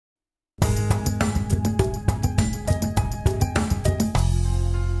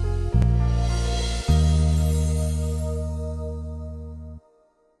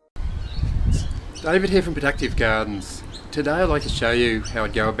David here from Productive Gardens. Today I'd like to show you how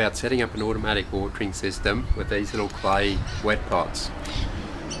I'd go about setting up an automatic watering system with these little clay wet pots.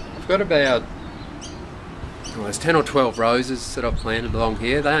 I've got about there's 10 or 12 roses that I've planted along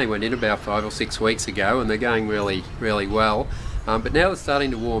here. They only went in about 5 or 6 weeks ago and they're going really well. But now they're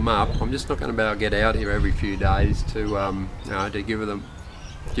starting to warm up. I'm just not going to be able to get out here every few days to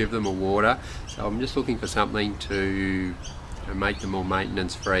give them a water. So I'm just looking for something to make them more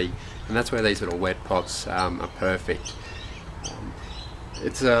maintenance free, and that's where these little wet pots are perfect.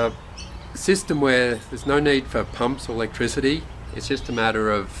 It's a system where there's no need for pumps or electricity. It's just a matter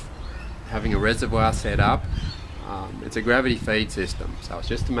of having a reservoir set up. It's a gravity feed system, so it's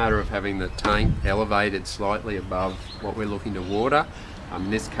just a matter of having the tank elevated slightly above what we're looking to water. In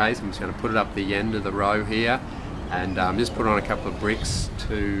this case I'm just going to put it up the end of the row here and just put on a couple of bricks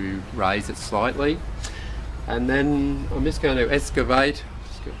to raise it slightly. And then I'm just going to excavate,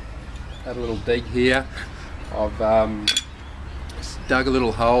 add a little dig here. I've dug a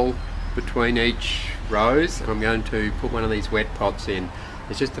little hole between each rows and I'm going to put one of these wet pots in.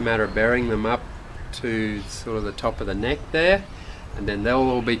 It's just a matter of burying them up to sort of the top of the neck there, and then they'll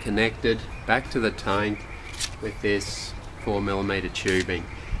all be connected back to the tank with this 4mm tubing.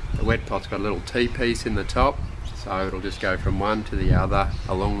 The wet pot's got a little T-piece in the top, so it'll just go from one to the other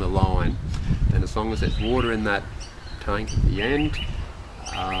along the line. And as long as there's water in that tank at the end,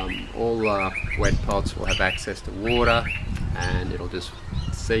 all the wet pots will have access to water and it'll just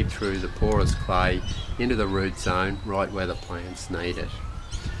seep through the porous clay into the root zone right where the plants need it.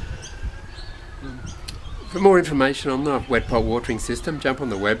 For more information on the wet pot watering system, jump on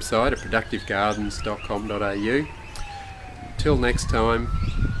the website at productivegardens.com.au. Until next time,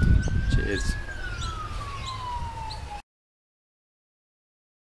 cheers.